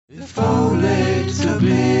If only to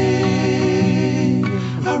be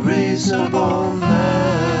a reasonable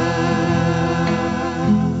man.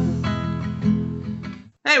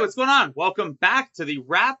 Hey, what's going on? Welcome back to the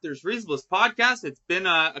Raptors Reasonablest podcast. It's been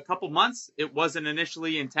a couple months. It wasn't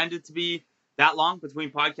initially intended to be that long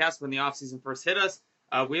between podcasts when the offseason first hit us.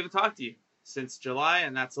 We haven't talked to you since July,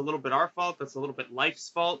 and that's a little bit our fault. That's a little bit life's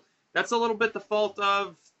fault. That's a little bit the fault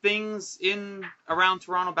of things around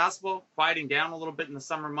Toronto basketball, quieting down a little bit in the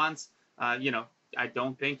summer months. I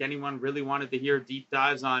don't think anyone really wanted to hear deep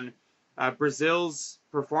dives on Brazil's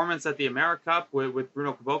performance at the AmeriCup with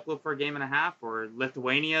Bruno Caboclo for a game and a half, or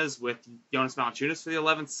Lithuania's with Jonas Valanciunas for the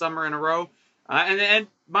 11th summer in a row. And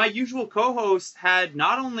my usual co-host had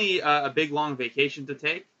not only a big, long vacation to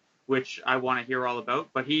take, which I want to hear all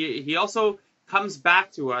about, but he also comes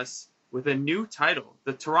back to us with a new title,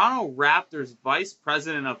 the Toronto Raptors Vice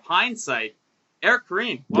President of Hindsight, Eric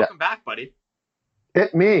Koreen. Welcome back, buddy.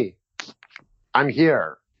 Hit me. I'm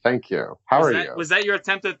here. Thank you. How are you? Was that your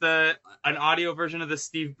attempt at an audio version of the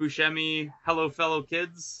Steve Buscemi "Hello, Fellow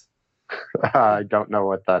Kids"? I don't know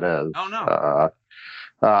what that is. Oh no.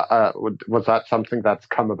 Was that something that's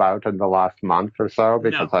come about in the last month or so?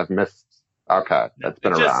 Because No. I've missed. Okay, No. it's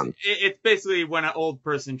been around. It's basically when an old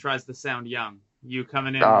person tries to sound young. You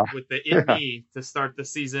coming in with the "it me" to start the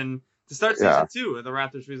season, season 2 of the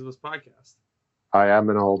Raptors Reasonablest podcast. I am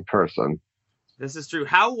an old person. This is true.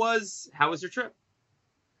 How was your trip?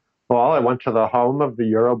 Well, I went to the home of the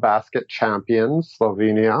Eurobasket champions,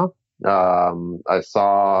 Slovenia. I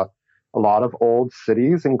saw a lot of old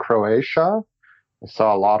cities in Croatia. I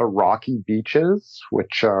saw a lot of rocky beaches,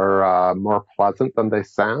 which are more pleasant than they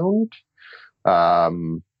sound.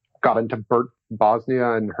 Got into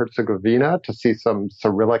Bosnia and Herzegovina to see some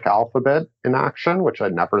Cyrillic alphabet in action, which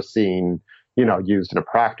I'd never seen, used in a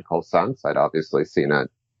practical sense. I'd obviously seen it,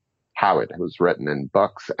 how it was written in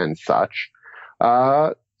books and such.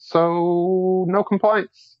 So no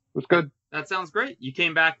complaints. It was good. That sounds great. You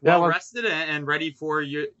came back well rested and ready for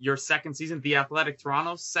your second season, The Athletic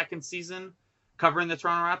Toronto's second season covering the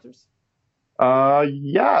Toronto Raptors?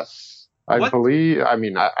 Yes. I believe, I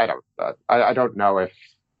don't know if,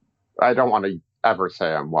 I don't want to ever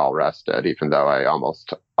say I'm well rested, even though I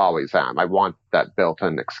almost always am. I want that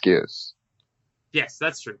built-in excuse. Yes,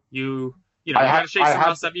 that's true. You got to shake some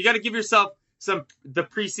else up. You got to give yourself the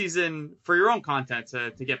preseason for your own content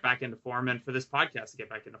to get back into form, and for this podcast to get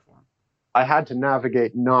back into form. I had to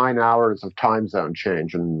navigate 9 hours of time zone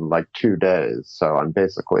change in like 2 days, so I'm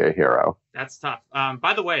basically a hero. That's tough.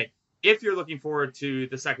 By the way, if you're looking forward to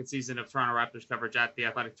the second season of Toronto Raptors coverage at The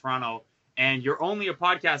Athletic Toronto, and you're only a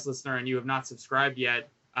podcast listener and you have not subscribed yet,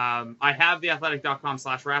 I have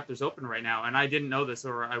theathletic.com/Raptors open right now, and I didn't know this,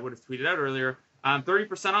 or I would have tweeted out earlier.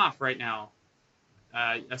 30% off right now,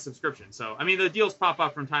 a subscription. So, the deals pop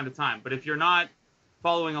up from time to time, but if you're not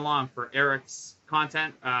following along for Eric's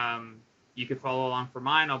content, you could follow along for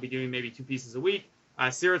mine. I'll be doing maybe 2 pieces a week.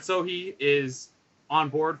 Sirat Sohi is on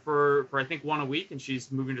board for I think 1 a week, and she's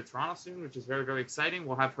moving to Toronto soon, which is very, very exciting.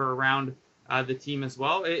 We'll have her around the team as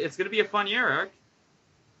well. It's going to be a fun year, Eric.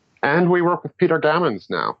 And we work with Peter Gammons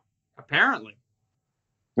now. Apparently.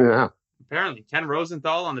 Yeah. Apparently. Ken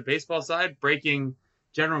Rosenthal on the baseball side, breaking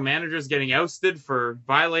general managers getting ousted for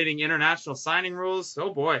violating international signing rules.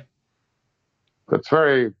 Oh, boy.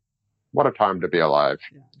 What a time to be alive.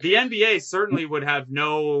 The NBA certainly would have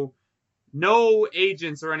no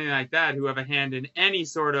agents or anything like that who have a hand in any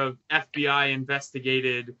sort of FBI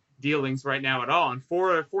investigated dealings right now at all. And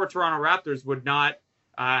four Toronto Raptors would not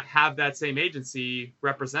have that same agency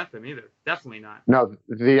represent them either. Definitely not. No,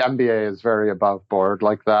 the NBA is very above board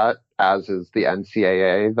like that, as is the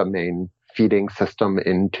NCAA, the main feeding system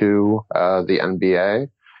into the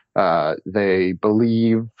NBA. They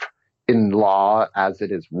believe in law as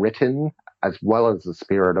it is written, as well as the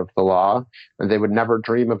spirit of the law, and they would never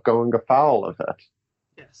dream of going afoul of it.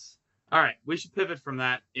 Yes. All right, we should pivot from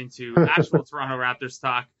that into actual Toronto Raptors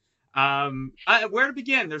talk. Where to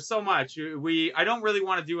begin? There's so much. I don't really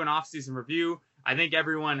want to do an off-season review. I think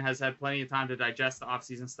everyone has had plenty of time to digest the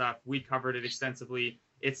off-season stuff. We covered it extensively.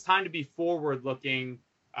 It's time to be forward-looking,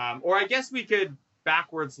 or I guess we could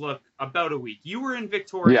backwards look about a week. You were in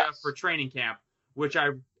Victoria for training camp, which I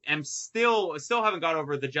am still haven't got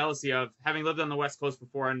over the jealousy of, having lived on the West Coast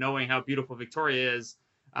before and knowing how beautiful Victoria is.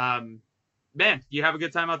 Man, you have a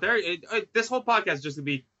good time out there? This whole podcast is just going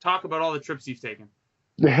to be talk about all the trips you've taken.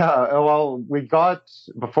 Yeah, well,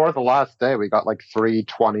 before the last day, we got like 3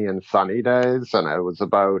 20 and sunny days, and it was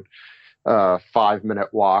about a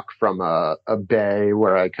 5-minute walk from a bay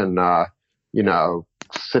where I can,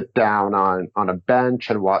 sit down on a bench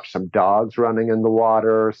and watch some dogs running in the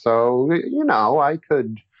water. So, I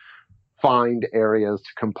could find areas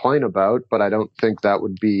to complain about, but I don't think that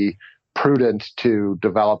would be prudent to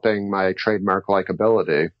developing my trademark-like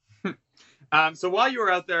ability. So while you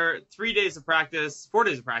were out there, 4 days of practice,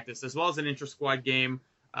 as well as an intra-squad game,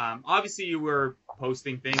 obviously you were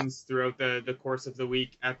posting things throughout the course of the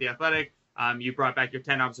week at The Athletic. You brought back your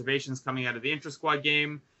 10 observations coming out of the intra-squad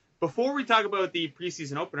game. Before we talk about the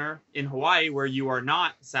preseason opener in Hawaii, where you are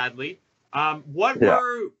not, sadly, what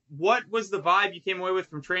was the vibe you came away with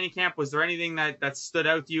from training camp? Was there anything that stood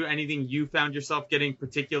out to you? Anything you found yourself getting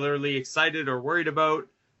particularly excited or worried about?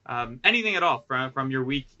 Anything at all from your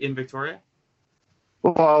week in Victoria?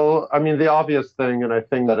 Well, I mean, the obvious thing, and I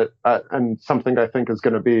think that and something I think is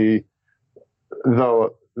going to be the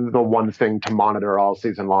one thing to monitor all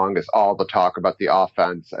season long is all the talk about the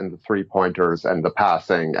offense and the 3-pointers and the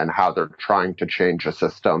passing and how they're trying to change a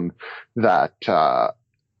system that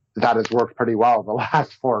has worked pretty well the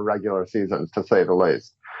last 4 regular seasons, to say the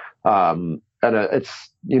least. And it's,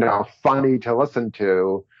 funny to listen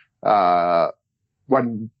to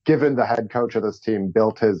when given the head coach of this team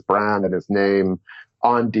built his brand and his name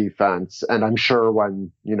on defense. And I'm sure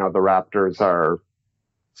when, the Raptors are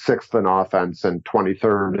 6th in offense and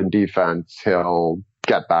 23rd in defense, he'll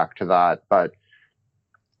get back to that. But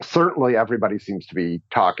certainly everybody seems to be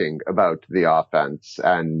talking about the offense,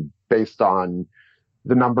 and based on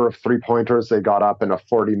the number of 3-pointers they got up in a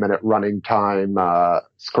 40-minute running time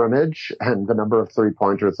scrimmage and the number of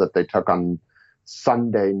 3-pointers that they took on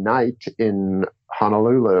Sunday night in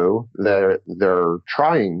Honolulu, they're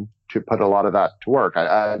trying to put a lot of that to work.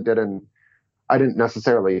 I didn't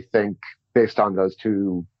necessarily think, based on those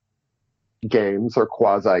 2 games or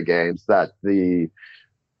quasi games, that the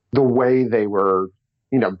way they were,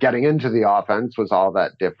 getting into the offense was all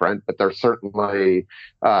that different, but they're certainly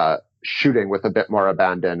shooting with a bit more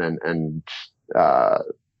abandon, and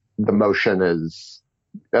the motion is,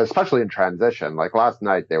 especially in transition. Like last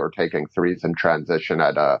night, they were taking threes in transition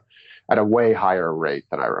at a way higher rate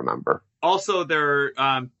than I remember. Also, their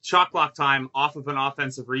shot clock time off of an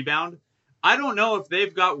offensive rebound. I don't know if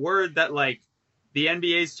they've got word that the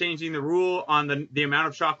NBA is changing the rule on the amount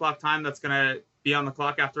of shot clock time that's going to be on the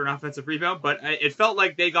clock after an offensive rebound, but it felt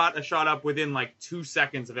like they got a shot up within 2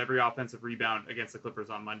 seconds of every offensive rebound against the Clippers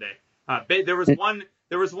on Monday. There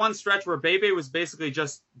was one stretch where Bebe was basically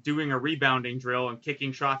just doing a rebounding drill and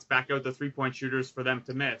kicking shots back out the 3-point shooters for them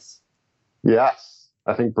to miss. Yes.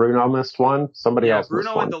 I think Bruno missed one. Somebody else Bruno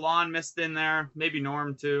missed one. and DeLon missed in there. Maybe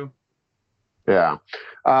Norm too. Yeah.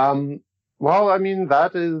 Well, I mean,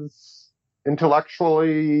 that is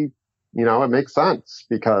intellectually, it makes sense,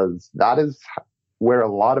 because that is where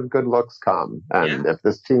a lot of good looks come. And if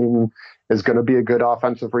this team is going to be a good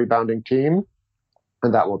offensive rebounding team,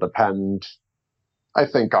 and that will depend, I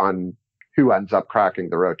think, on who ends up cracking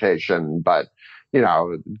the rotation. But,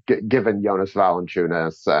 given Jonas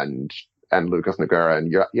Valanciunas and Lucas Nogueira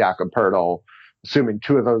and Jakob Poeltl, assuming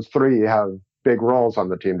 2 of those 3 have big roles on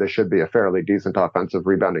the team, they should be a fairly decent offensive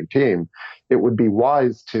rebounding team. It would be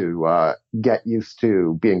wise to get used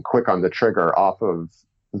to being quick on the trigger off of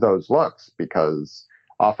those looks, because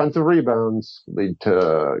offensive rebounds lead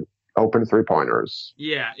to open 3-pointers.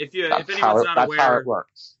 Yeah, if anyone's not aware, that's how it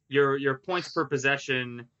works. Your points per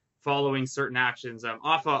possession following certain actions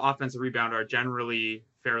off of offensive rebound are generally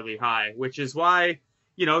fairly high, which is why,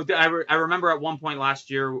 I remember at one point last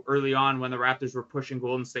year, early on, when the Raptors were pushing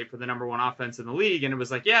Golden State for the number 1 offense in the league, and it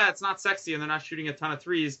was it's not sexy and they're not shooting a ton of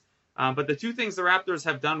threes. But the 2 things the Raptors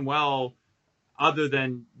have done well, other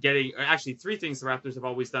than actually 3 things the Raptors have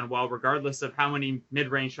always done well, regardless of how many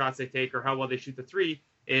mid-range shots they take or how well they shoot the 3,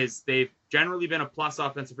 is they've generally been a plus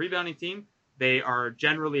offensive rebounding team. They are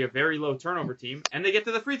generally a very low turnover team, and they get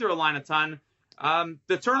to the free throw line a ton.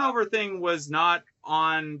 The turnover thing was not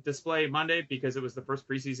on display Monday because it was the first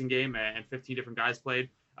preseason game and 15 different guys played.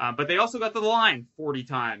 But they also got to the line 40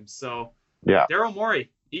 times. So, Daryl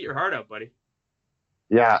Morey, eat your heart out, buddy.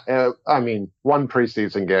 Yeah, I mean, one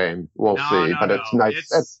preseason game, we'll see, but it's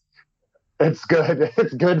nice. It's good.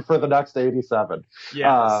 It's good for the next 87.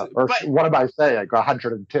 Yeah. What am I saying?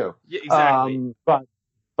 102. Yeah, exactly.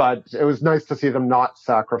 But it was nice to see them not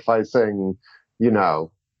sacrificing,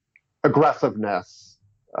 aggressiveness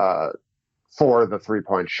for the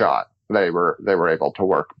 3-point shot. They were able to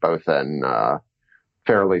work both in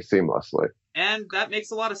fairly seamlessly. And that makes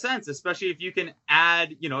a lot of sense, especially if you can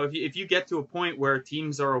add, if you get to a point where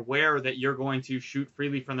teams are aware that you're going to shoot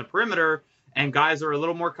freely from the perimeter and guys are a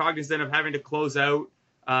little more cognizant of having to close out,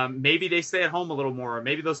 maybe they stay at home a little more, or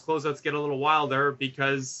maybe those closeouts get a little wilder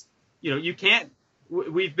because, you can't.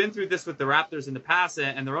 We've been through this with the Raptors in the past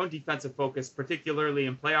and their own defensive focus, particularly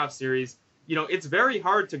in playoff series. It's very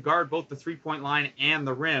hard to guard both the 3-point line and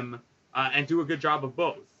the rim and do a good job of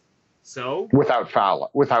both. So without fouling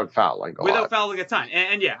a without lot. fouling a ton.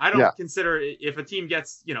 And yeah, I don't consider if a team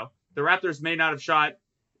gets, the Raptors may not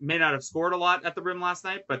have scored a lot at the rim last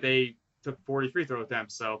night, but they took 40 free throw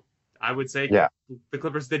attempts. So I would say the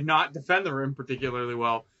Clippers did not defend the rim particularly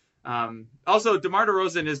well. Also, DeMar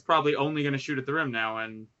DeRozan is probably only going to shoot at the rim now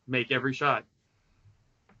and make every shot.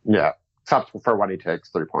 Yeah, except for when he takes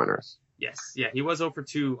 3-pointers. Yes, yeah, he was 0 for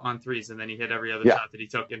 2 on threes, and then he hit every other shot that he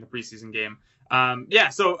took in the preseason game.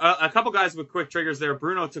 So a couple guys with quick triggers there.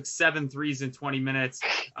 Bruno took 7 threes in 20 minutes.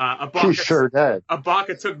 He sure did.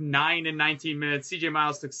 Ibaka took 9 in 19 minutes. CJ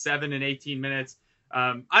Miles took 7 in 18 minutes.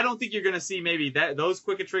 I don't think you're going to see maybe those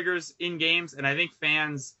quick triggers in games, and I think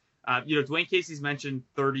fans, Dwayne Casey's mentioned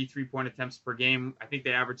 30 3-point attempts per game. I think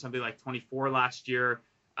they averaged something like 24 last year,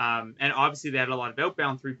 and obviously they had a lot of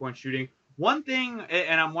outbound 3-point shooting. One thing,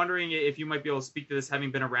 and I'm wondering if you might be able to speak to this,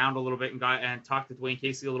 having been around a little bit and talked to Dwayne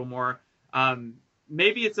Casey a little more.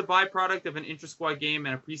 Maybe it's a byproduct of an intra-squad game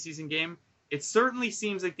and a preseason game. It certainly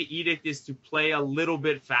seems like the edict is to play a little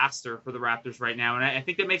bit faster for the Raptors right now, and I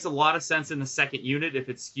think that makes a lot of sense in the second unit if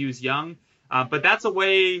it skews young. But that's a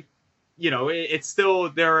way, it's still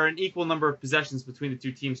there are an equal number of possessions between the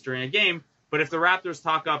two teams during a game. But if the Raptors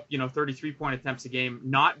talk up, 33-point attempts a game,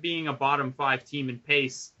 not being a bottom 5 team in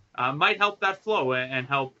pace might help that flow and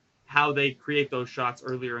help how they create those shots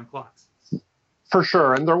earlier in clocks. For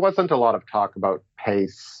sure. And there wasn't a lot of talk about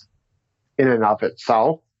pace in and of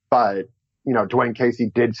itself, but, Dwayne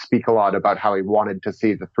Casey did speak a lot about how he wanted to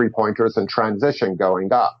see the 3-pointers in transition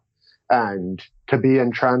going up. And to be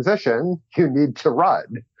in transition, you need to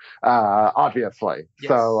run, obviously. Yes.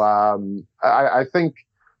 So I think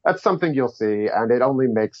that's something you'll see, and it only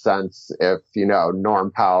makes sense if,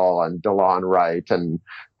 Norm Powell and DeLon Wright and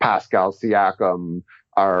Pascal Siakam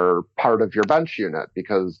are part of your bench unit,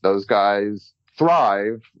 because those guys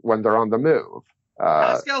thrive when they're on the move.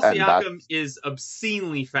 Pascal Siakam is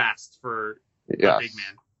obscenely fast for a big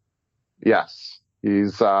man. Yes.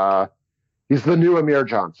 He's the new Amir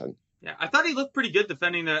Johnson. Yeah, I thought he looked pretty good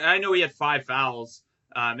defending I know he had 5 fouls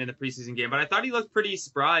in the preseason game, but I thought he looked pretty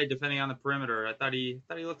spry defending on the perimeter. I thought he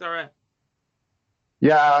looked all right.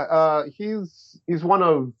 Yeah, he's one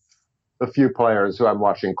of the few players who I'm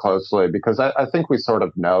watching closely, because I think we sort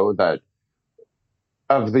of know that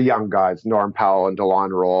of the young guys, Norm Powell and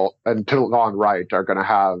DeLon Wright are going to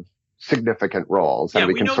have significant roles, and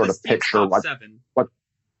we can sort of picture what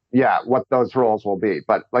those roles will be.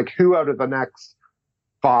 But who out of the next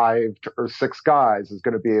 5 or 6 guys is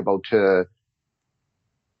going to be able to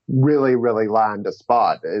really, really land a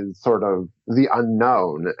spot is sort of the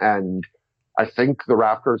unknown. And I think the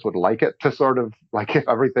Raptors would like it to sort of, if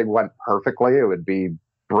everything went perfectly, it would be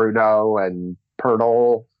Bruno and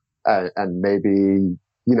Pirtle and maybe,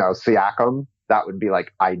 Siakam. That would be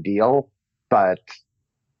ideal, but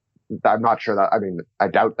I'm not sure I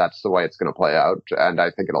doubt that's the way it's going to play out. And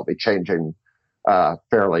I think it'll be changing,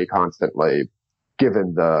 fairly constantly,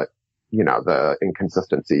 given the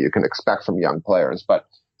inconsistency you can expect from young players. But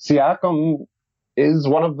Siakam is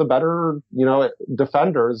one of the better,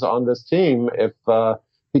 defenders on this team if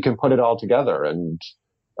he can put it all together. And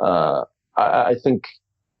I think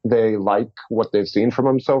they like what they've seen from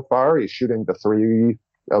him so far. He's shooting the 3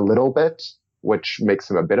 a little bit, which makes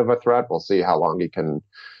him a bit of a threat. We'll see how long he can,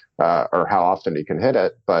 or how often he can hit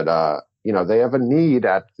it. But, they have a need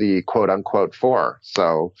at the quote unquote 4.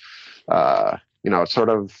 So, sort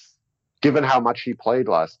of given how much he played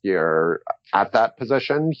last year at that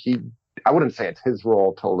position, I wouldn't say it's his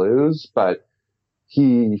role to lose, but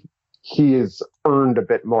he has earned a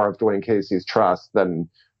bit more of Dwayne Casey's trust than,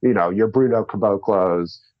 your Bruno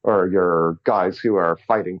Caboclos or your guys who are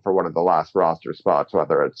fighting for one of the last roster spots,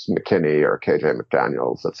 whether it's McKinney or KJ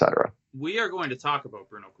McDaniels, etc. We are going to talk about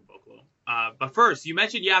Bruno Caboclo. But first, you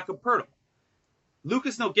mentioned Jakob Poeltl.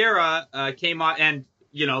 Lucas Nogueira came on, and,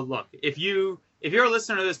 look, if you're a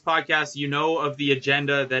listener to this podcast, you know of the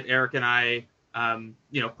agenda that Eric and I,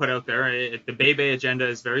 put out there. The Bebe agenda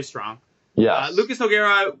is very strong. Yes. Lucas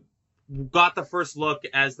Nogueira got the first look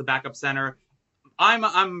as the backup center.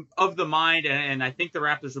 I'm of the mind, and I think the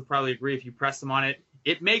Raptors would probably agree if you press them on it.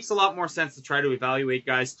 It makes a lot more sense to try to evaluate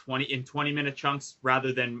guys 20-minute chunks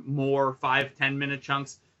rather than more 5-10-minute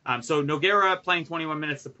chunks. So Nogueira playing 21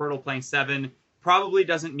 minutes to Poeltl playing 7 probably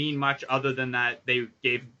doesn't mean much other than that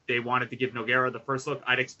they wanted to give Nogueira the first look.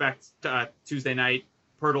 I'd expect Tuesday night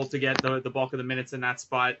Poeltl to get the bulk of the minutes in that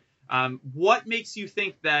spot. What makes you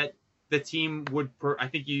think that the team would, I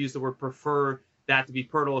think you used the word prefer that to be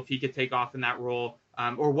Poeltl if he could take off in that role?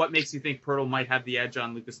 Or what makes you think Poeltl might have the edge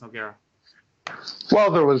on Lucas Nogueira?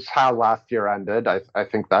 Well, there was how last year ended. I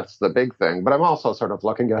think that's the big thing. But I'm also sort of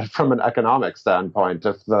looking at it from an economic standpoint.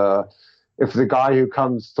 If the guy who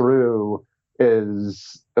comes through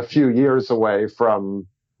is a few years away from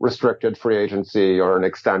restricted free agency or an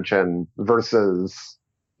extension versus,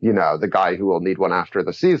 the guy who will need one after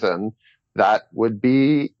the season, that would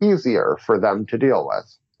be easier for them to deal with.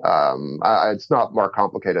 It's not more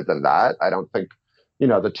complicated than that. I don't think,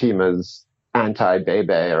 the team is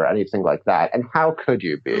anti-Bebe or anything like that. And how could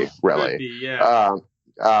you be, really? Could be, yeah.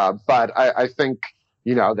 But I think,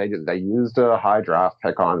 they used a high draft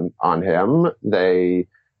pick on him. They,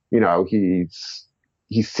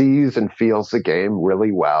 he sees and feels the game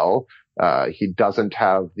really well. He doesn't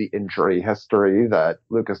have the injury history that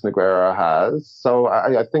Lucas Nogueira has. So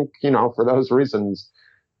I think, for those reasons,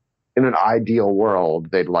 in an ideal world,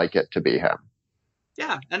 they'd like it to be him.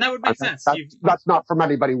 Yeah, and that would make sense. That's not from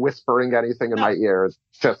anybody whispering anything in my ears.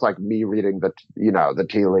 It's just like me reading the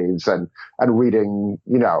tea leaves and reading,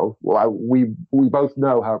 we both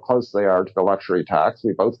know how close they are to the luxury tax.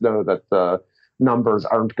 We both know that the numbers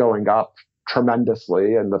aren't going up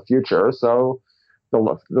tremendously in the future. So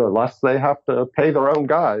the less they have to pay their own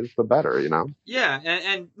guys, the better, Yeah,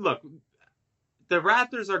 and look, the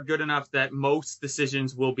Raptors are good enough that most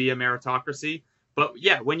decisions will be a meritocracy. But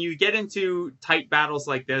yeah, when you get into tight battles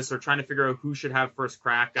like this or trying to figure out who should have first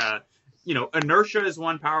crack, inertia is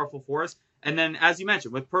one powerful force. And then, as you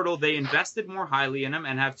mentioned, with Poeltl, they invested more highly in him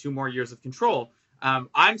and have 2 more years of control.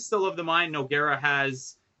 I'm still of the mind Nogueira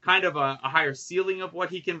has kind of a higher ceiling of what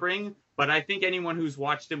he can bring. But I think anyone who's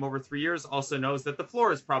watched him over 3 years also knows that the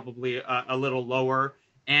floor is probably a little lower.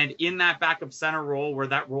 And in that backup center role, where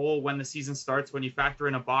that role when the season starts, when you factor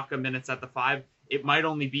in Ibaka minutes at the 5, it might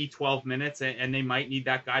only be 12 minutes, and they might need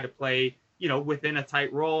that guy to play, within a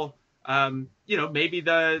tight role. Maybe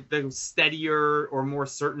the steadier or more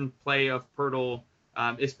certain play of Poeltl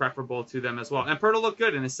is preferable to them as well. And Poeltl looked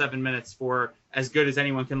good in his 7 minutes for as good as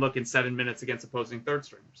anyone can look in 7 minutes against opposing third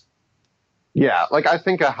stringers. Yeah, I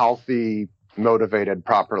think a healthy, motivated,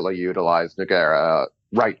 properly utilized Nogueira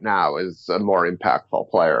right now is a more impactful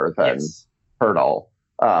player than Poeltl.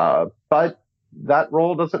 But that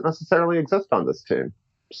role doesn't necessarily exist on this team.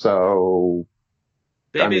 So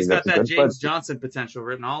Baby's got that James Johnson potential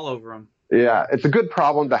written all over him. Yeah, it's a good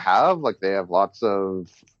problem to have. They have lots of.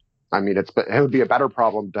 It would be a better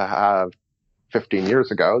problem to have 15 years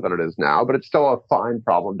ago than it is now, but it's still a fine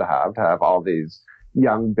problem to have all these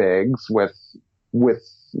young bigs with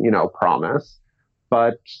promise.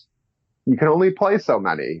 But you can only play so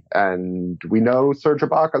many, and we know Serge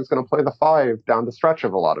Ibaka is going to play the 5 down the stretch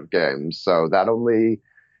of a lot of games, so that only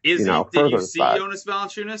did you see Jonas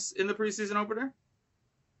Valanciunas in the preseason opener?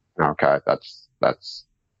 Okay, that's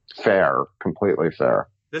fair, completely fair.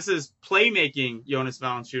 This is playmaking Jonas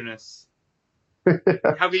Valanciunas.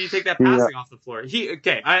 How can you take that passing off the floor?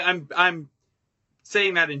 I'm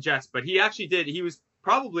saying that in jest, but he actually did. He was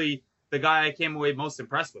probably the guy I came away most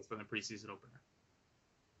impressed with from the preseason opener.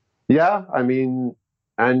 Yeah,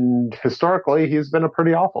 and historically, he's been a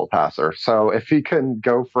pretty awful passer. So if he can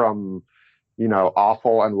go from,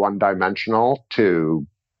 awful and one-dimensional to,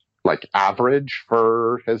 average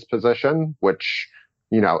for his position, which,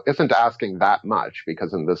 isn't asking that much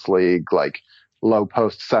because in this league, low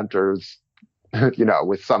post centers,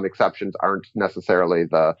 with some exceptions, aren't necessarily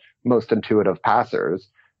the most intuitive passers.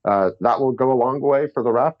 That will go a long way for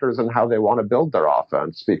the Raptors and how they want to build their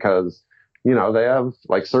offense because they have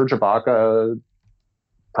Serge Ibaka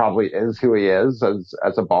probably is who he is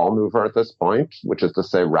as a ball mover at this point, which is to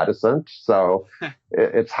say reticent. So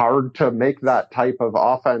it's hard to make that type of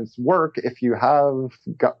offense work if you have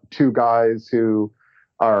 2 guys who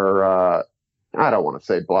are, I don't want to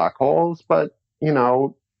say black holes, but,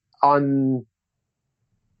 not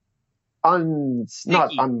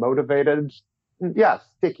unmotivated. Yeah,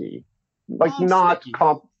 sticky.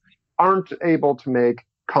 Aren't able to make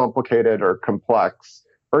complicated or complex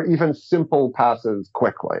or even simple passes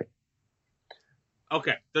quickly.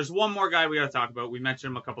 Okay, there's one more guy we got to talk about. We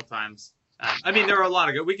mentioned him a couple times. There are a lot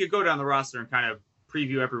of good. We could go down the roster and kind of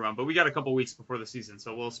preview everyone, but we got a couple weeks before the season,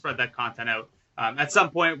 so we'll spread that content out. At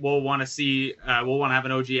some point, we'll want to have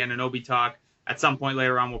an OG and an OB talk. At some point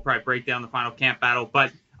later on, we'll probably break down the final camp battle.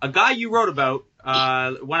 But a guy you wrote about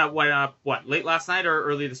went up late last night or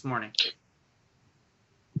early this morning?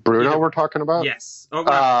 Bruno, we're talking about? Yes.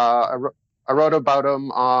 I wrote about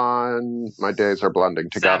him on, my days are blending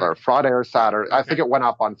together, Saturday. Friday or Saturday. Okay. I think it went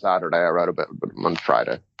up on Saturday. I wrote about him on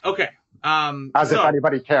Friday. Okay. If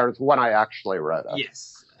anybody cares when I actually read it.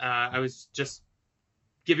 Yes. I was just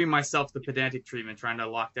giving myself the pedantic treatment, trying to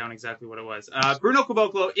lock down exactly what it was. Bruno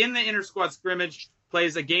Caboclo in the inter-squad scrimmage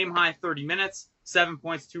plays a game-high 30 minutes, 7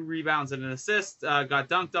 points, 2 rebounds, and an assist. Got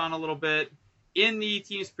dunked on a little bit. In the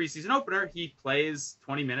team's preseason opener, he plays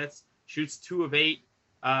 20 minutes, shoots 2 of 8,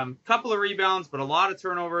 couple of rebounds, but a lot of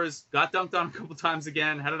turnovers. Got dunked on a couple times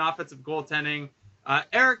again, had an offensive goaltending.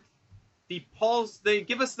 Eric, they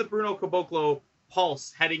give us the Bruno Caboclo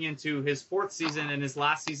pulse heading into his 4th season and his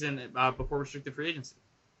last season before restricted free agency.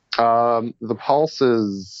 The pulse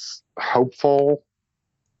is hopeful.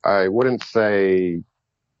 I wouldn't say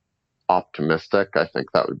optimistic. I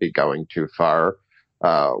think that would be going too far.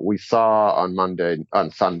 We saw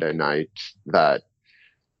on Sunday night that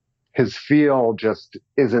his feel just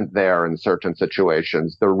isn't there in certain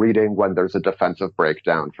situations. The reading when there's a defensive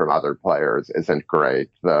breakdown from other players isn't great.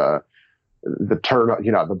 The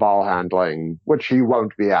the ball handling, which he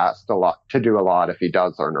won't be asked to do a lot if he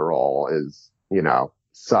does earn a role, is,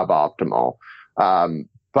 suboptimal.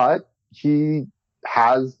 But he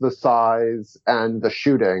has the size and the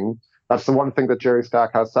shooting. That's the one thing that Jerry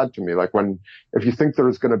Stackhouse said to me. Like, if you think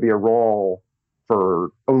there's going to be a role for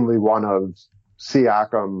only one of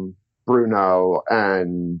Siakam, Bruno,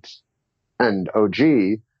 and OG,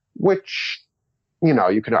 which,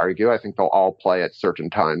 you can argue, I think they'll all play at certain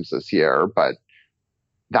times this year, but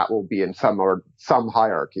that will be in some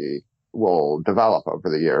hierarchy will develop over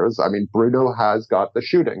the years. I mean, Bruno has got the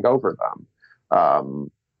shooting over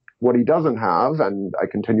them. What he doesn't have, and I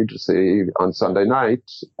continue to see on Sunday night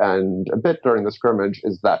and a bit during the scrimmage,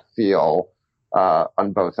 is that feel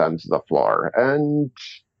on both ends of the floor. And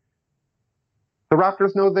the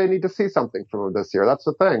Raptors know they need to see something from him this year. That's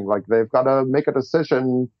the thing. Like, they've got to make a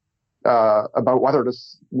decision about whether to,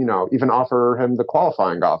 even offer him the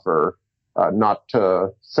qualifying offer, not to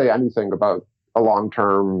say anything about a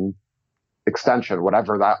long-term extension,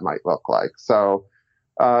 whatever that might look like. So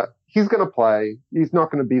he's going to play. He's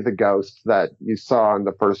not going to be the ghost that you saw in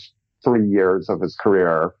the first 3 years of his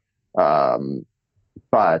career. But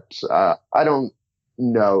I don't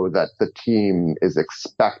know that the team is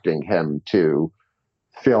expecting him to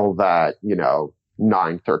fill that,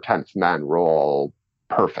 9th or 10th man role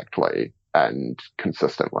perfectly and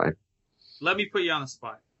consistently. Let me put you on the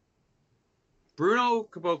spot. Bruno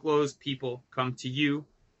Caboclo's people come to you,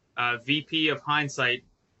 VP of Hindsight,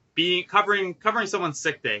 covering someone's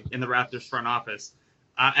sick day in the Raptors front office,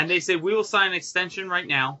 and they say, we will sign an extension right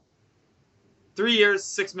now, 3 years,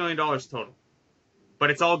 $6 million total,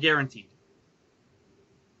 but it's all guaranteed.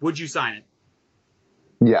 Would you sign it?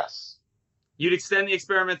 Yes. You'd extend the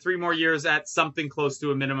experiment 3 more years at something close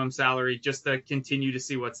to a minimum salary just to continue to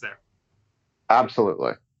see what's there.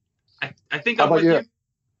 Absolutely. I think I'm with you.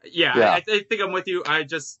 Yeah. I think I'm with you.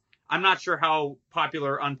 I'm not sure how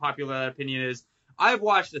popular or unpopular that opinion is. I've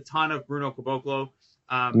watched a ton of Bruno Caboclo.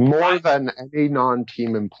 More than any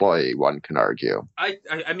non-team employee, one can argue.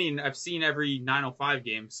 I mean, I've seen every 905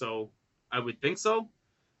 game, so I would think so.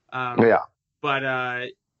 But,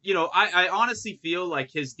 I honestly feel like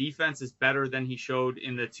his defense is better than he showed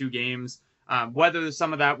in the 2 games. Whether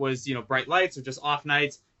some of that was, bright lights or just off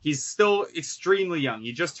nights, he's still extremely young.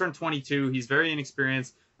 He just turned 22. He's very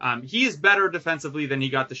inexperienced. He is better defensively than he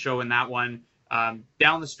got to show in that one.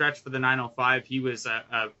 Down the stretch for the 905, he was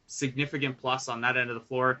a significant plus on that end of the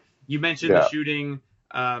floor. You mentioned the shooting.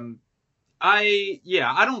 I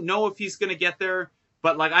don't know if he's going to get there,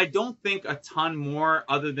 but I don't think a ton more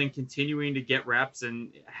other than continuing to get reps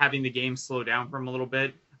and having the game slow down for him a little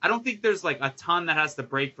bit. I don't think there's a ton that has to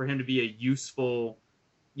break for him to be a useful,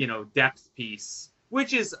 depth piece,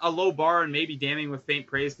 which is a low bar and maybe damning with faint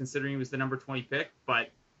praise considering he was the number 20 pick. But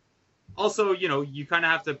also, you kind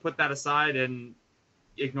of have to put that aside and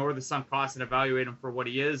ignore the sunk cost and evaluate him for what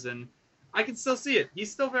he is. And I can still see it.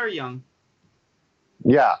 He's still very young.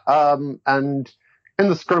 Yeah. And in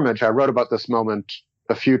the scrimmage, I wrote about this moment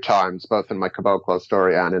a few times, both in my Caboclo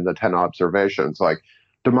story and in the 10 observations.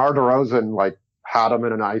 DeMar DeRozan, had him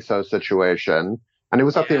in an ISO situation, and it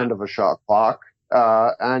was at the end of a shot clock,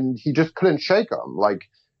 and he just couldn't shake him.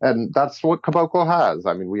 And that's what Caboclo has.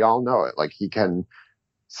 I mean, we all know it. He can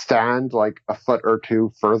stand a foot or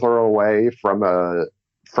two further away from a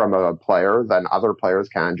player than other players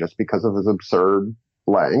can just because of his absurd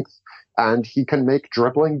length, and he can make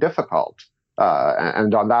dribbling difficult.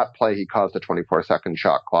 And on that play, he caused a 24-second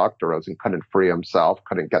shot clock. DeRozan couldn't free himself,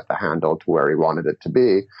 couldn't get the handle to where he wanted it to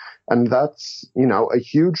be. And that's, a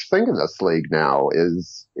huge thing in this league now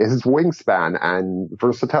is his wingspan and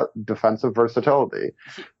defensive versatility.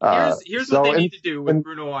 Here's what they need to do with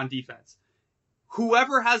Bruno on defense.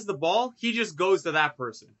 Whoever has the ball, he just goes to that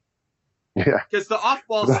person. Yeah. Because the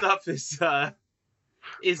off-ball stuff is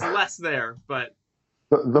less there, but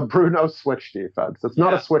the Bruno switch defense. It's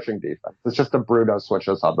not a switching defense. It's just a Bruno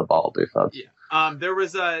switches on the ball defense. Yeah. There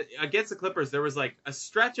was against the Clippers. There was like a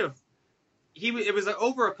stretch of it was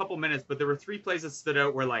over a couple minutes, but there were 3 plays that stood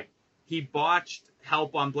out where like he botched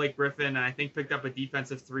help on Blake Griffin and I think picked up a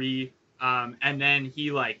defensive 3. And then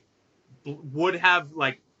he like would have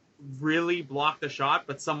like really blocked the shot,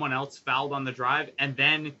 but someone else fouled on the drive, and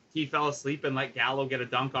then he fell asleep and let Gallo get a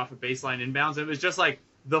dunk off a baseline inbounds. It was just like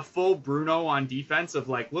the full Bruno on defense of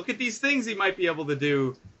like, look at these things he might be able to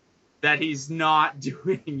do that he's not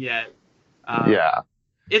doing yet.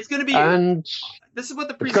 It's going to be, and this is what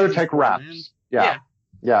the preseason it's going to take reps. Man.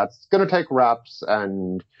 Yeah, it's going to take reps,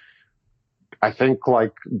 and I think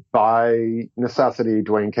like by necessity,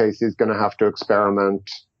 Dwayne Casey's going to have to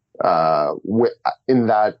experiment in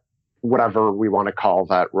that, whatever we want to call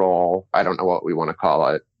that role. I don't know what we want to call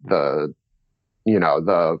it. The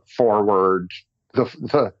forward,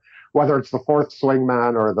 the whether it's the fourth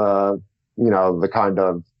swingman or the kind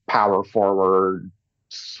of power forward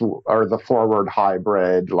or the forward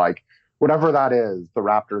hybrid, like whatever that is, the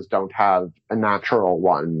Raptors don't have a natural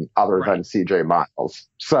one other than CJ Miles.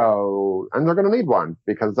 So, and they're going to need one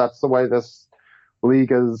because that's the way this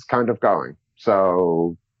league is kind of going.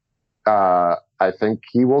 So, I think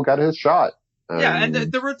he will get his shot. And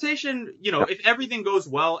the rotation, if everything goes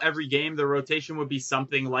well every game, the rotation would be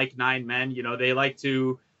something like 9 men. They like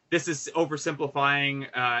to, this is oversimplifying,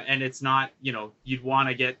 and it's not, you'd want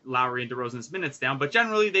to get Lowry and DeRozan's minutes down, but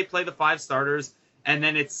generally they play the 5 starters, and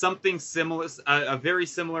then it's something similar, a very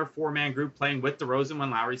similar 4-man group playing with DeRozan when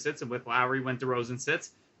Lowry sits and with Lowry when DeRozan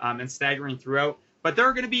sits, and staggering throughout. But there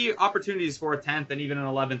are going to be opportunities for a 10th and even an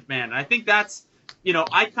 11th man. And I think that's,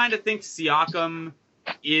 I kind of think Siakam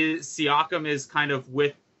is kind of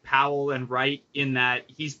with Powell and Wright in that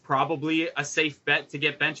he's probably a safe bet to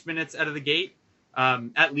get bench minutes out of the gate,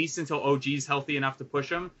 at least until OG's healthy enough to push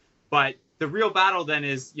him. But the real battle then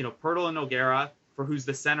is, Pirtle and Nogueira for who's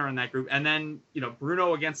the center in that group. And then,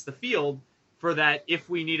 Bruno against the field for that if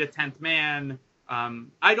we need a 10th man.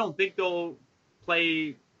 I don't think they'll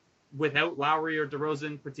play without Lowry or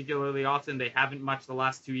DeRozan particularly often. They haven't much the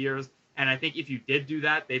last 2 years. And I think if you did do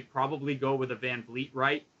that, they'd probably go with a Van Vliet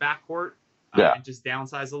right backcourt and just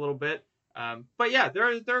downsize a little bit. But yeah, there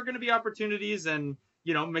are going to be opportunities, and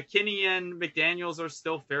McKinney and McDaniels are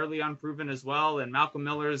still fairly unproven as well, and Malcolm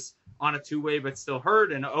Miller's on a 2-way but still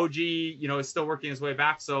hurt, and OG is still working his way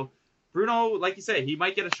back. So Bruno, like you say, he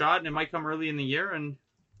might get a shot, and it might come early in the year, and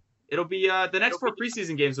it'll be the next 4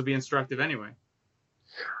 preseason games will be instructive anyway.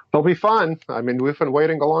 They'll be fun. I mean, we've been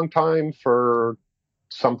waiting a long time for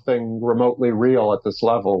something remotely real at this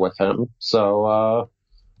level with him. So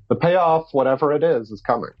the payoff, whatever it is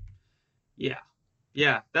coming. Yeah.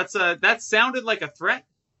 That sounded like a threat.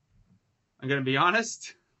 I'm going to be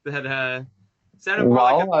honest. That sounded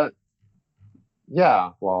more like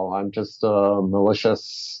well, I'm just a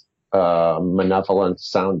malicious, malevolent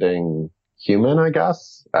sounding human, I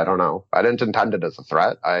guess. I don't know. I didn't intend it as a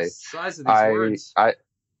threat. Size of these words.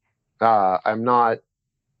 I'm not.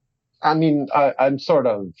 I mean, I'm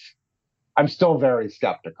still very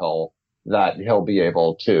skeptical that he'll be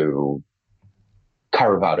able to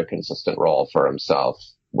carve out a consistent role for himself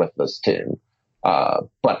with this team.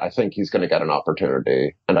 But I think he's going to get an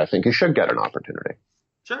opportunity, and I think he should get an opportunity.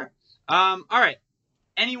 Sure. All right.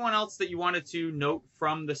 Anyone else that you wanted to note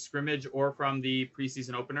from the scrimmage or from the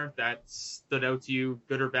preseason opener that stood out to you,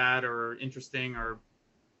 good or bad or interesting or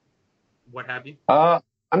what have you?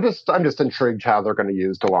 I'm just intrigued how they're going to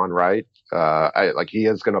use DeLon Wright. He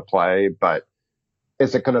is going to play, but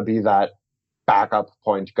is it going to be that backup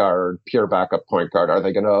point guard, pure backup point guard? Are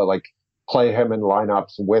they going to play him in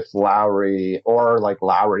lineups with Lowry or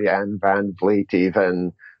Lowry and Van Vliet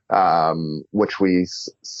even, which we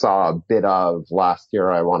saw a bit of last year,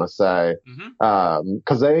 I want to say,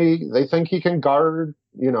 because they think he can guard,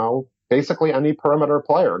 basically any perimeter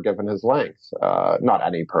player given his length. Not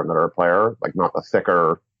any perimeter player, not the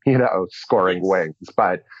thicker, scoring wings,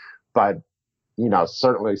 but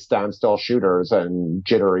certainly standstill shooters and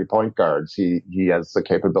jittery point guards. He has the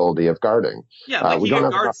capability of guarding. Yeah, he can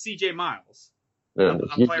guard CJ Miles, a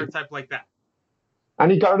player type like that.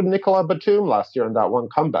 And he guarded Nicola Batum last year in that one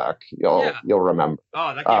comeback. You'll remember.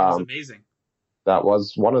 Oh, that game was amazing. That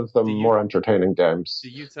was one of the more entertaining games. The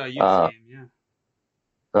Utah game,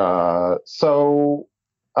 yeah. So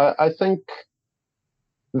I think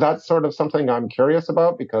that's sort of something I'm curious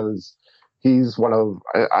about because he's one of,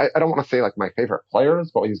 I don't want to say my favorite players,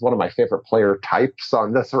 but he's one of my favorite player types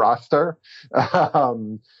on this roster.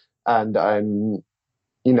 And I'm,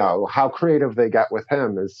 how creative they get with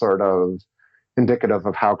him is sort of indicative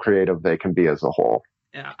of how creative they can be as a whole.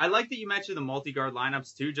 Yeah, I like that you mentioned the multi-guard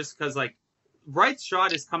lineups too, just because like Wright's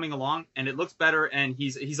shot is coming along and it looks better, and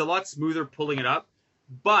he's a lot smoother pulling it up.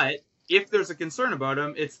 But if there's a concern about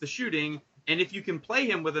him, it's the shooting. And if you can play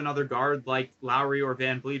him with another guard like Lowry or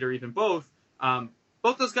Van Vliet or even both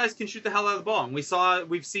those guys can shoot the hell out of the ball. And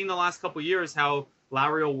we've seen the last couple of years how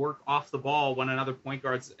Lowry will work off the ball when another point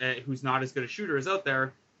guard who's not as good a shooter is out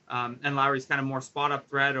there, and Lowry's kind of more spot up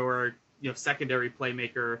threat or secondary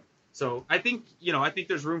playmaker. So I think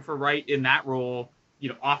there's room for Wright in that role,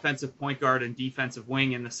 offensive point guard and defensive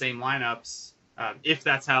wing in the same lineups, if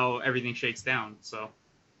that's how everything shakes down. So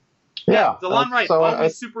yeah, DeLon Wright,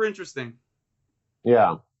 always super interesting.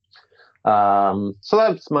 Yeah. So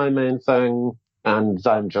that's my main thing. And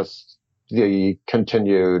then just the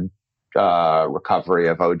continued recovery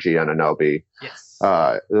of OG Anunoby. Yes.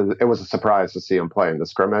 It was a surprise to see him play in the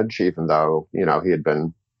scrimmage, even though, he had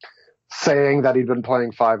been saying that he'd been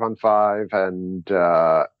playing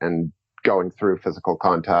 5-on-5 and going through physical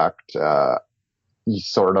contact. He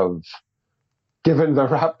sort of, given the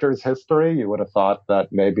Raptors' history, you would have thought that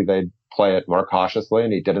maybe they'd play it more cautiously,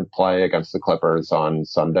 and he didn't play against the Clippers on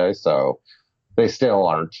Sunday, so they still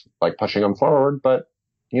aren't like pushing him forward. But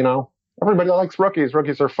everybody likes rookies.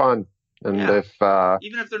 Rookies are fun, and if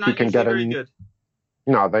even if they're not usually very good,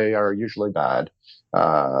 no, they are usually bad.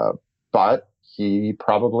 But he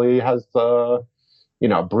probably has the,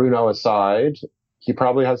 Bruno aside, he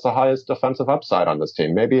probably has the highest defensive upside on this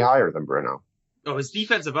team, maybe higher than Bruno. Oh, his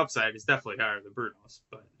defensive upside is definitely higher than Bruno's.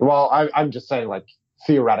 But well, I'm just saying, like,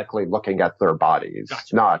 theoretically looking at their bodies,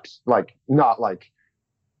 gotcha. not like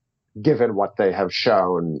given what they have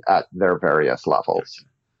shown at their various levels.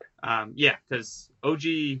 Gotcha. Because OG,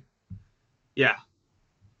 yeah,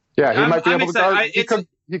 he might be able to guard.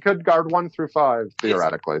 He could guard 1 through 5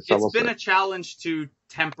 theoretically. It's been a challenge to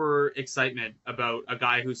temper excitement about a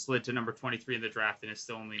guy who slid to number 23 in the draft and is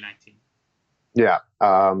still only 19. Yeah,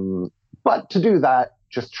 but to do that,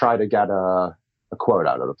 just try to get a quote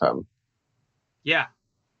out of him. Yeah.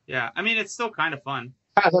 I mean, it's still kind of fun.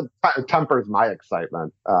 It tempers my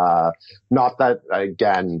excitement. Not that,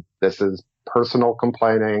 again, this is personal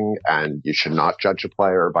complaining, and you should not judge a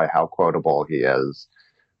player by how quotable he is.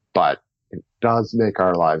 But it does make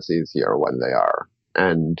our lives easier when they are.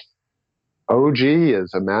 And OG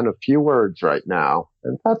is a man of few words right now,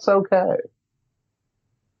 and that's okay.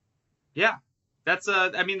 Yeah. That's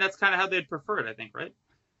kind of how they'd prefer it, I think, right?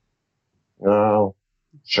 Oh,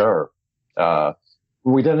 sure.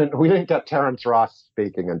 We didn't get Terrence Ross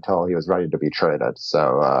speaking until he was ready to be traded.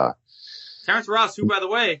 So Terrence Ross, who, by the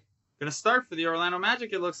way, going to start for the Orlando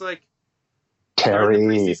Magic, it looks like. Terry. The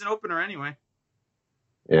preseason opener anyway.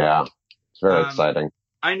 Yeah, it's very exciting.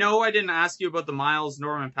 I know I didn't ask you about the Miles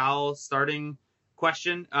Norman Powell starting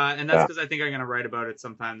question, and that's because I think I'm going to write about it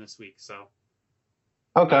sometime this week. So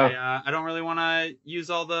okay, I don't really want to use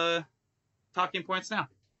all the talking points now.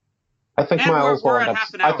 I think Miles we're at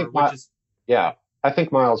half an hour, I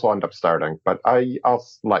think Miles will end up starting, but I'll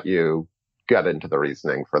let you get into the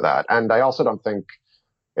reasoning for that. And I also don't think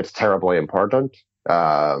it's terribly important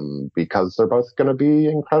because they're both going to be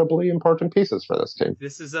incredibly important pieces for this team.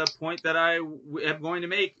 This is a point that I am going to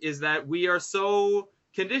make, is that we are so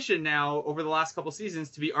conditioned now over the last couple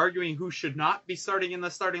seasons to be arguing who should not be starting in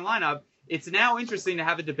the starting lineup. It's now interesting to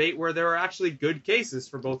have a debate where there are actually good cases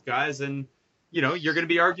for both guys, and you're going to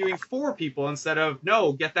be arguing for people instead of,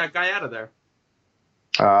 no, get that guy out of there.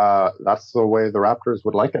 That's the way the Raptors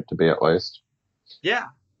would like it to be, at least. Yeah.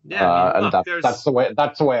 And that's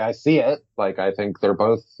the way I see it. Like, I think they're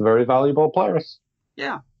both very valuable players.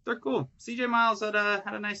 Yeah, they're cool. CJ Miles had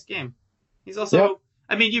a nice game. He's also,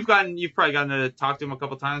 I mean, you've probably gotten to talk to him a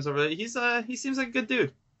couple times over there. He seems like a good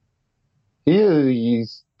dude. He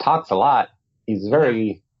talks a lot. He's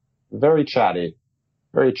very, very chatty.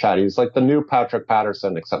 Very chatty. He's like the new Patrick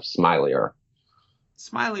Patterson, except smilier.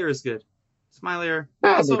 Smilier is good. Smilier.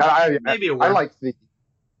 Yeah, Also, maybe a word. I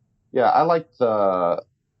like the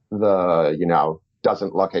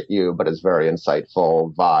doesn't look at you, but is very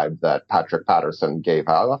insightful vibe that Patrick Patterson gave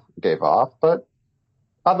off. But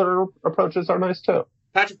other approaches are nice too.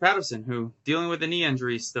 Patrick Patterson, who dealing with a knee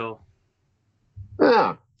injury still.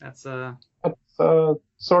 Yeah. That's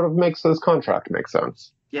sort of makes his contract make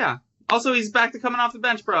sense. Yeah. Also, he's back to coming off the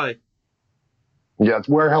bench, probably. Yeah, it's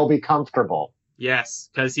where he'll be comfortable. Yes,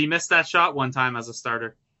 because he missed that shot one time as a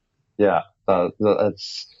starter. Yeah,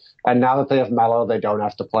 and now that they have Melo, they don't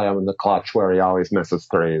have to play him in the clutch where he always misses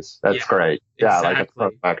threes. That's great. Yeah, exactly. It's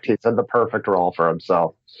perfect. He's in the perfect role for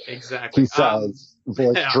himself. Exactly. He says,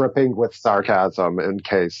 voice dripping with sarcasm in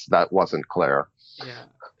case that wasn't clear. Yeah.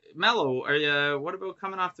 Melo, what about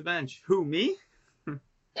coming off the bench? Who, me?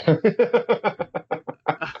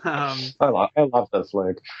 I love this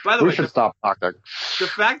league. By the We way, should stop talking. the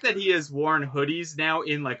fact that he has worn hoodies now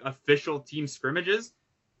in like official team scrimmages,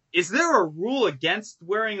 is there a rule against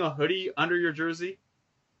wearing a hoodie under your jersey?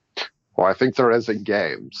 Well, I think there is in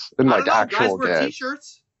games, in I like don't know, actual guys wear games.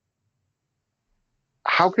 t-shirts.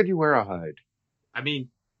 How could you wear a hood? I mean,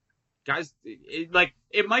 guys,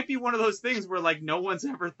 it might be one of those things where like no one's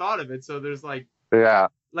ever thought of it. So there's like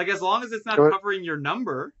as long as it's not covering your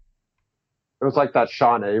number. It was like that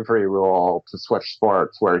Sean Avery rule to switch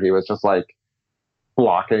sports where he was just like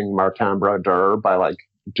blocking Martin Brodeur by like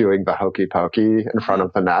doing the hokey pokey in front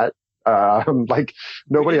of the net. Like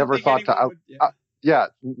nobody ever thought to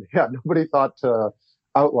nobody thought to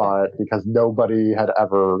outlaw it because nobody had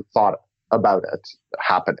ever thought about it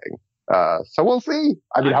happening. So we'll see.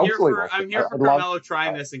 I mean, hopefully I'm here for Carmelo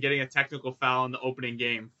trying this and getting a technical foul in the opening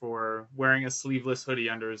game for wearing a sleeveless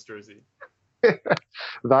hoodie under his jersey.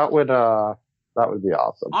 That would be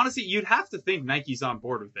awesome. Honestly, you'd have to think Nike's on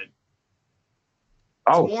board with it.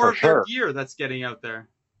 It's more for of sure. their gear that's getting out there.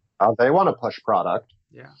 They want to push product.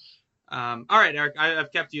 Yeah. All right, Eric,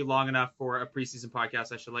 I've kept you long enough for a preseason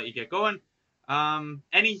podcast. I should let you get going.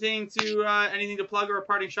 Anything to plug or a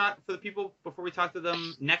parting shot for the people before we talk to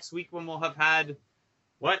them next week when we'll have had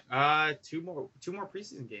two more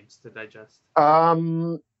preseason games to digest?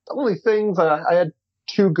 The only things I had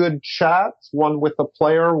two good chats, one with a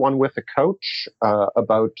player, one with a coach,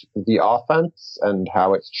 about the offense and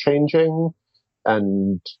how it's changing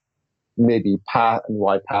and maybe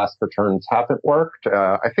why pass returns haven't worked.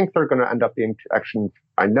 I think they're going to end up being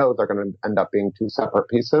I know they're going to end up being two separate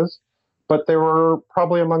pieces, but they were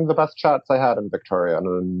probably among the best chats I had in Victoria,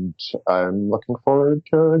 and I'm looking forward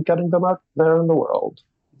to getting them out there in the world.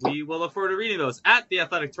 We will look forward to reading those at The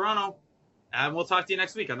Athletic Toronto, and we'll talk to you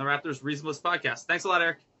next week on the Raptors Reasonableness Podcast. Thanks a lot,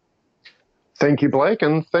 Eric. Thank you, Blake,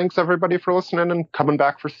 and thanks everybody for listening and coming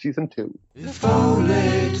back for season 2. If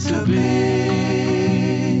only to be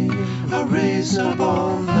a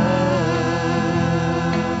reasonable